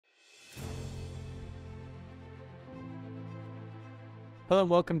Hello and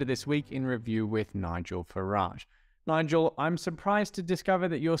welcome to This Week in Review with Nigel Farage. Nigel, I'm surprised to discover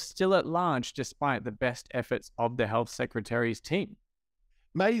that you're still at large despite the best efforts of the Health Secretary's team.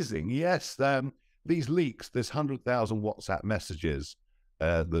 Amazing, yes. These leaks, this 100,000 WhatsApp messages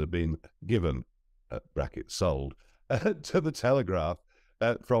that have been given, brackets sold, to the Telegraph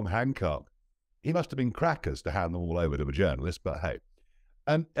from Hancock. He must have been crackers to hand them all over to a journalist, but hey.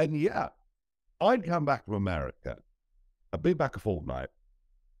 And yeah, I'd come back from America. I'd been back a fortnight,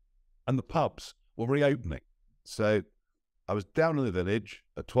 and the pubs were reopening. So I was down in the village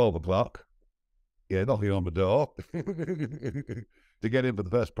at 12 o'clock, knocking on the door to get in for the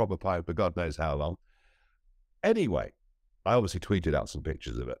first proper pint for God knows how long. Anyway, I obviously tweeted out some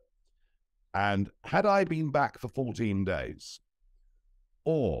pictures of it. And had I been back for 14 days,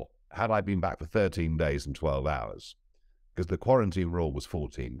 or had I been back for 13 days and 12 hours, because the quarantine rule was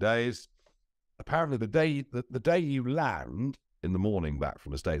 14 days, apparently the day you land in the morning back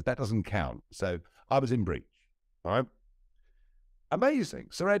from the States, that doesn't count. So I was in breach. All right. Amazing.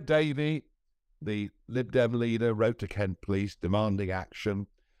 Sir Ed Davey, the Lib Dem leader, wrote to Kent Police demanding action.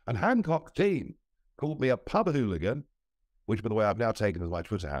 And Hancock's team called me a pub hooligan, which, by the way, I've now taken as my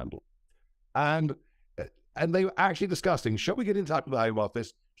Twitter handle. And they were actually discussing, shall we get in touch with the Home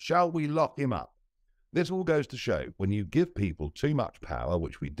Office? Shall we lock him up? This all goes to show when you give people too much power,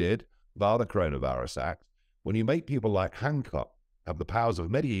 which we did via the Coronavirus Act, when you make people like Hancock have the powers of a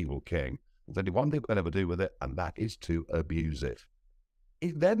medieval king, there's only one thing they'll ever do with it, and that is to abuse it.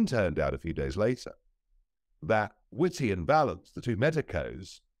 It then turned out a few days later that Whitty and Valance, the two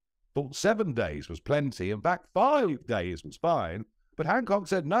medicos, thought 7 days was plenty. In fact, 5 days was fine. But Hancock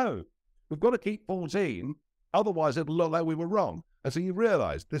said, no, we've got to keep 14, otherwise it'll look like we were wrong. And so you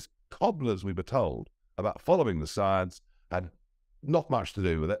realise this cobblers we were told about following the science had not much to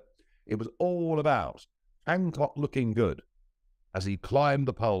do with it. It was all about Hancock looking good as he climbed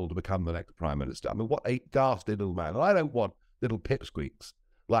the pole to become the next Prime Minister. I mean, what a ghastly little man. And I don't want little pipsqueaks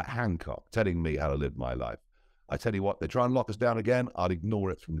like Hancock telling me how to live my life. I tell you what, they try and lock us down again, I'd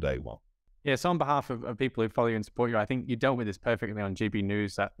ignore it from day one. Yes, on behalf of people who follow you and support you, I think you dealt with this perfectly on GB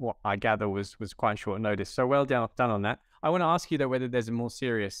News. That, what I gather, was quite short notice. So well done on that. I want to ask you, though, whether there's a more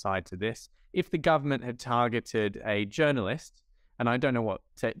serious side to this. If the government had targeted a journalist, and I don't know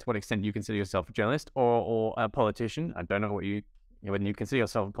to what extent you consider yourself a journalist or a politician. I don't know whether you consider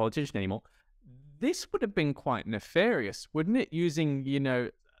yourself a politician anymore. This would have been quite nefarious, wouldn't it? Using,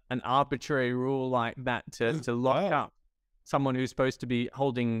 an arbitrary rule like that to lock up someone who's supposed to be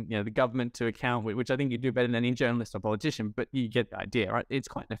holding, the government to account, which I think you do better than any journalist or politician, but you get the idea, right? It's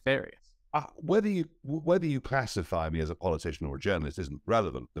quite nefarious. Whether you classify me as a politician or a journalist isn't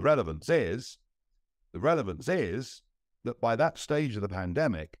relevant. The relevance is that by that stage of the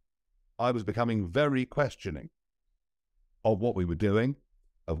pandemic, I was becoming very questioning of what we were doing,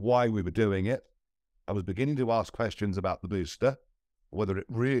 of why we were doing it. I was beginning to ask questions about the booster, whether it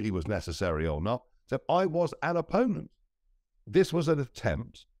really was necessary or not. So I was an opponent. This was an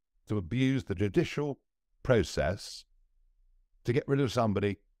attempt to abuse the judicial process to get rid of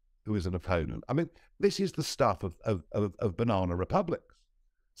somebody who is an opponent. I mean, this is the stuff of banana republics.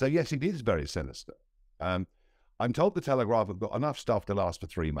 So yes, it is very sinister. I'm told the Telegraph have got enough stuff to last for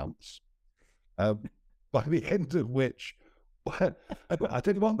 3 months, by the end of which, I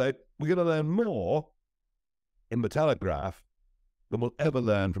tell you what, though, we're going to learn more in the Telegraph than we'll ever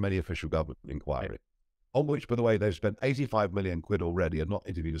learn from any official government inquiry, on which, by the way, they've spent 85 million quid already and not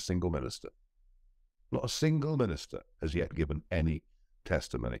interviewed a single minister. Not a single minister has yet given any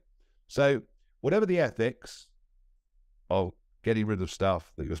testimony. So whatever the ethics of getting rid of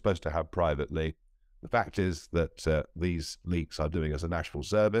stuff that you're supposed to have privately, the fact is that these leaks are doing us a national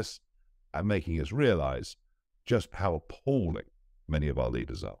service and making us realise just how appalling many of our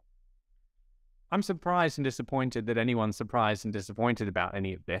leaders are. I'm surprised and disappointed that anyone's surprised and disappointed about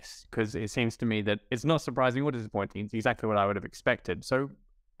any of this, because it seems to me that it's not surprising or disappointing. It's exactly what I would have expected. So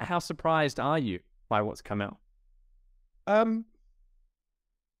how surprised are you by what's come out? I'm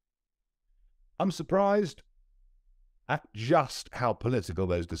surprised at just how political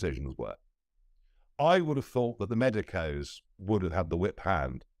those decisions were. I would have thought that the medicos would have had the whip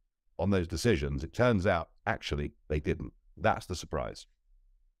hand on those decisions. It turns out, actually, they didn't. That's the surprise.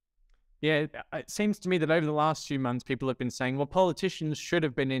 Yeah, it seems to me that over the last few months, people have been saying, well, politicians should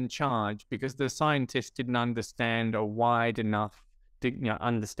have been in charge because the scientists didn't understand a wide enough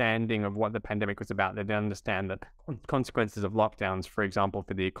understanding of what the pandemic was about. They didn't understand the consequences of lockdowns, for example,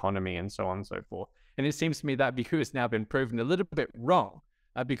 for the economy and so on and so forth. And it seems to me that view has now been proven a little bit wrong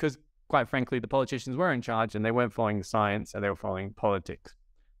because, quite frankly, the politicians were in charge and they weren't following the science and they were following politics.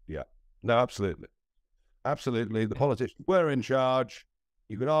 Yeah, no, absolutely. Absolutely. The politicians were in charge.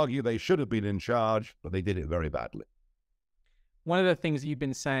 You could argue they should have been in charge, but they did it very badly. One of the things that you've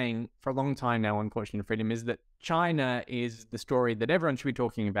been saying for a long time now on Fortune and Freedom is that China is the story that everyone should be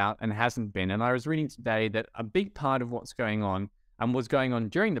talking about and hasn't been. And I was reading today that a big part of what's going on and was going on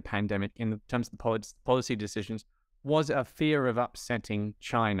during the pandemic in terms of the policy decisions was a fear of upsetting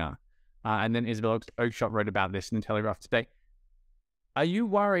China. And then Isabel Oakeshott wrote about this in the Telegraph today. Are you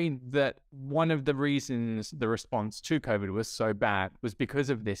worried that one of the reasons the response to COVID was so bad was because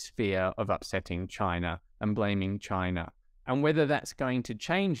of this fear of upsetting China and blaming China? And whether that's going to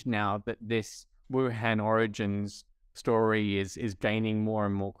change now that this Wuhan origins story is gaining more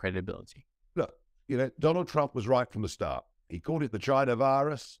and more credibility? Look, Donald Trump was right from the start. He called it the China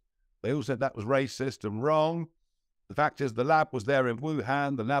virus. They all said that was racist and wrong. The fact is the lab was there in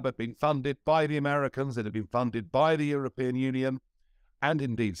Wuhan. The lab had been funded by the Americans. It had been funded by the European Union. And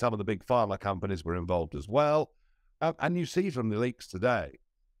indeed, some of the big pharma companies were involved as well. And you see from the leaks today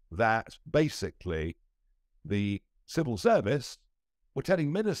that basically the civil service were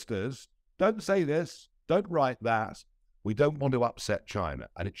telling ministers, don't say this, don't write that. We don't want to upset China.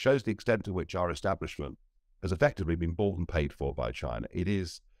 And it shows the extent to which our establishment has effectively been bought and paid for by China. It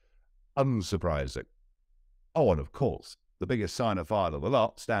is unsurprising. Oh, and of course, the biggest Sinophile of the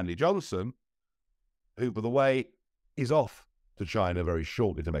lot, Stanley Johnson, who, by the way, is off to China very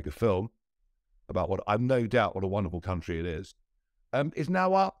shortly to make a film about what I've no doubt what a wonderful country it is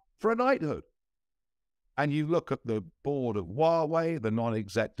now up for a knighthood. And you look at the board of Huawei, the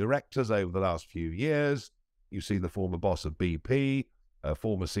non-exec directors over the last few years, you see the former boss of BP,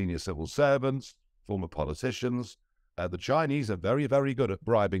 former senior civil servants, former politicians. The Chinese are very, very good at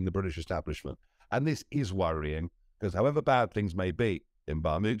bribing the British establishment. And this is worrying because however bad things may be in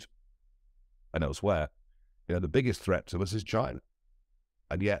Bakhmut and elsewhere, the biggest threat to us is China.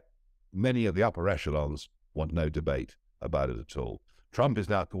 And yet many of the upper echelons want no debate about it at all. Trump is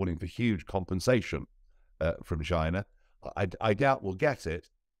now calling for huge compensation from China. I doubt we'll get it,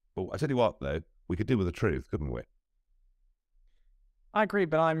 but I tell you what, though, we could do with the truth, couldn't we? I agree,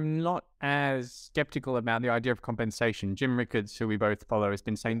 but I'm not as skeptical about the idea of compensation. Jim Rickards, who we both follow, has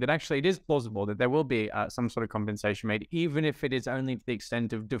been saying that actually it is plausible that there will be some sort of compensation made, even if it is only to the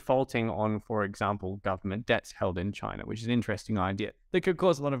extent of defaulting on, for example, government debts held in China, which is an interesting idea that could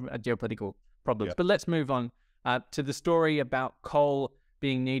cause a lot of geopolitical problems. Yeah. But let's move on to the story about coal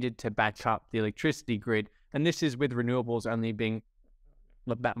being needed to back up the electricity grid. And this is with renewables only being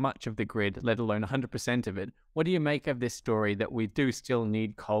that much of the grid, let alone 100% of it. What do you make of this story that we do still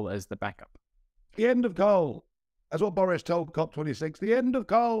need coal as the backup? The end of coal. That's what Boris told COP26, the end of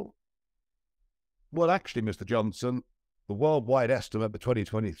coal. Well, actually, Mr. Johnson, the worldwide estimate for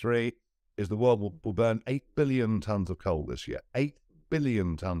 2023 is the world will burn 8 billion tons of coal this year. 8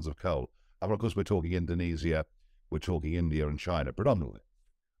 billion tons of coal. And of course, we're talking Indonesia, we're talking India and China predominantly.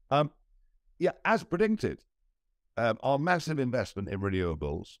 As predicted, our massive investment in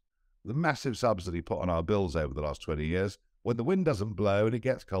renewables, the massive subsidy put on our bills over the last 20 years, when the wind doesn't blow and it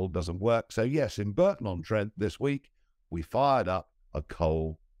gets cold, doesn't work. So yes, in Burton-on-Trent this week, we fired up a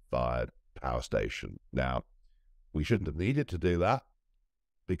coal-fired power station. Now, we shouldn't have needed to do that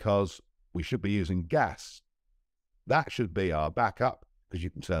because we should be using gas. That should be our backup because you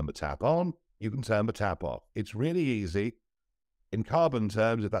can turn the tap on, you can turn the tap off. It's really easy. In carbon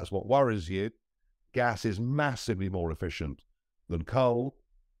terms, if that's what worries you, gas is massively more efficient than coal,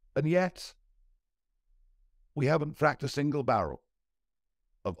 and yet we haven't fracked a single barrel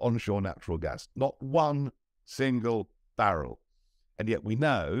of onshore natural gas. Not one single barrel. And yet we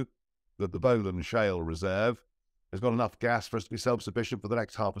know that the Boland Shale Reserve has got enough gas for us to be self-sufficient for the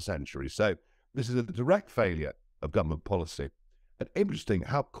next half a century. So this is a direct failure of government policy. And interesting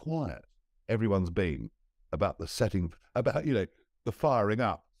how quiet everyone's been about the firing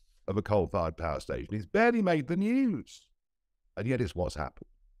up of a coal-fired power station. It's barely made the news, and yet it's what's happened.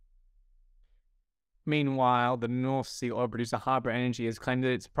 Meanwhile, the North Sea oil producer Harbour Energy has claimed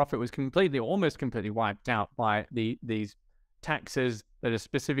that its profit was almost completely wiped out by these taxes that are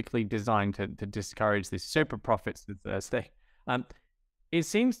specifically designed to discourage these super profits that they're staying. It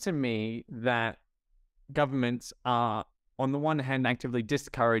seems to me that governments are, on the one hand, actively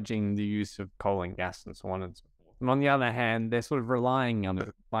discouraging the use of coal and gas and so on and so forth. And on the other hand, they're sort of relying on it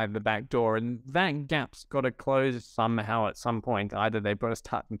by the back door. And that gap's got to close somehow at some point. Either they've got to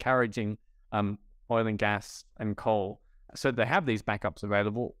start encouraging oil and gas and coal so they have these backups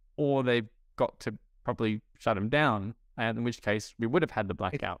available, or they've got to probably shut them down, and in which case we would have had the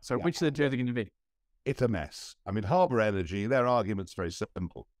blackout. So which of the two are they going to be? It's a mess. I mean, Harbour Energy, their argument's very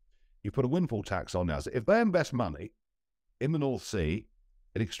simple. You put a windfall tax on now. So if they invest money in the North Sea,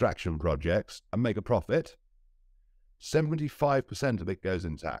 in extraction projects, and make a profit, 75% of it goes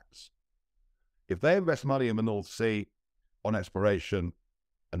in tax. If they invest money in the North Sea on exploration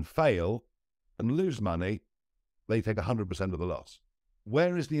and fail and lose money, they take 100% of the loss.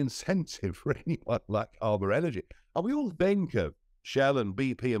 Where is the incentive for anyone like Harbour Energy? And we all think of Shell and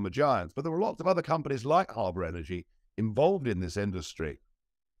BP and the giants, but there are lots of other companies like Harbour Energy involved in this industry.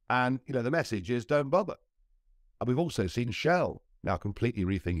 And, the message is don't bother. And we've also seen Shell now completely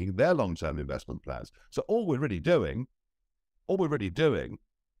rethinking their long-term investment plans. So all we're really doing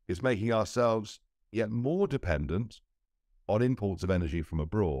is making ourselves yet more dependent on imports of energy from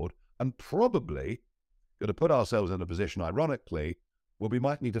abroad, and probably going to put ourselves in a position, ironically, where we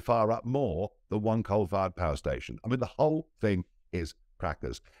might need to fire up more than one coal-fired power station. I mean, the whole thing is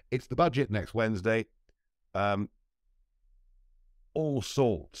crackers. It's the budget next Wednesday. All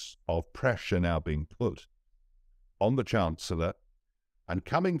sorts of pressure now being put on the Chancellor, and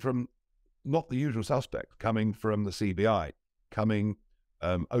coming from not the usual suspects, coming from the CBI, coming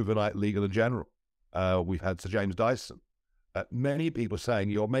overnight legal and general. We've had Sir James Dyson. Many people saying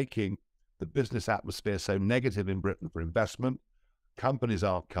you're making the business atmosphere so negative in Britain for investment. Companies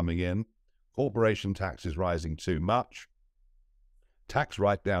aren't coming in. Corporation tax is rising too much. Tax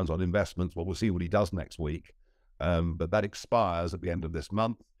write-downs on investments, well, we'll see what he does next week. But that expires at the end of this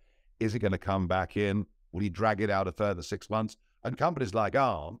month. Is it going to come back in? Will he drag it out a further 6 months? And companies like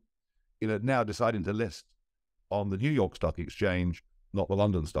ARM, now deciding to list on the New York Stock Exchange, not the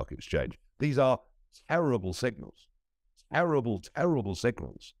London Stock Exchange. These are terrible signals. Terrible, terrible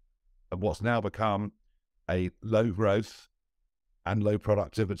signals of what's now become a low growth and low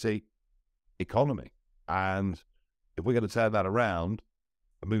productivity economy. And if we're going to turn that around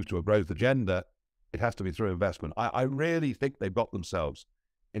and move to a growth agenda, it has to be through investment. I really think they've got themselves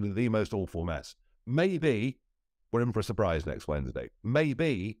into the most awful mess. Maybe we're in for a surprise next Wednesday.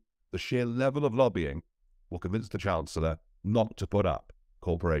 Maybe the sheer level of lobbying will convince the Chancellor not to put up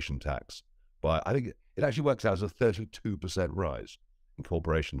corporation tax. But I think it actually works out as a 32% rise in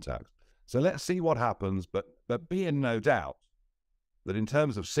corporation tax. So let's see what happens, but be in no doubt that in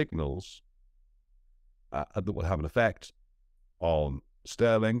terms of signals that will have an effect on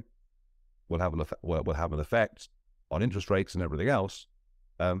sterling, will have an effect on interest rates and everything else.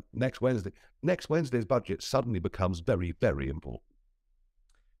 Next Wednesday's budget suddenly becomes very, very important.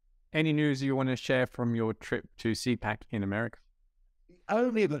 Any news you want to share from your trip to CPAC in America?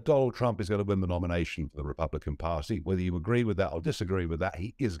 Only that Donald Trump is going to win the nomination for the Republican Party. Whether you agree with that or disagree with that,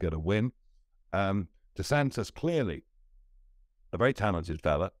 he is going to win. DeSantis, clearly a very talented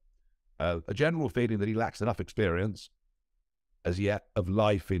fella, a general feeling that he lacks enough experience as yet of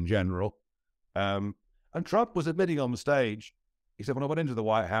life in general. And Trump was admitting on the stage, he said, when I went into the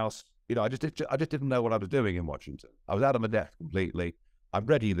White House, I just didn't know what I was doing in Washington. I was out of my depth completely. I'm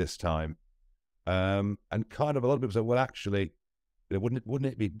ready this time. And kind of a lot of people said, well, actually, wouldn't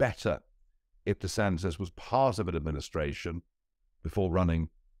it be better if DeSantis was part of an administration before running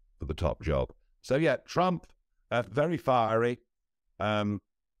for the top job? So yeah, Trump, very fiery,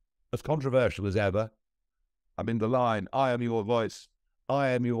 as controversial as ever. I mean, the line, I am your voice, I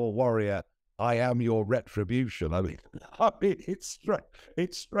am your warrior, I am your retribution. I mean, it's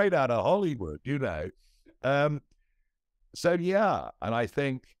straight out of Hollywood, So yeah, and I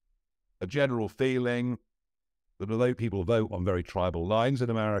think a general feeling that although people vote on very tribal lines in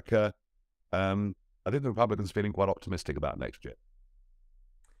America, I think the Republicans are feeling quite optimistic about next year.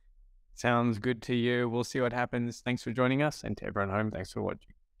 Sounds good to you. We'll see what happens. Thanks for joining us, and to everyone home, thanks for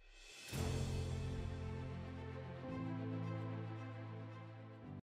watching.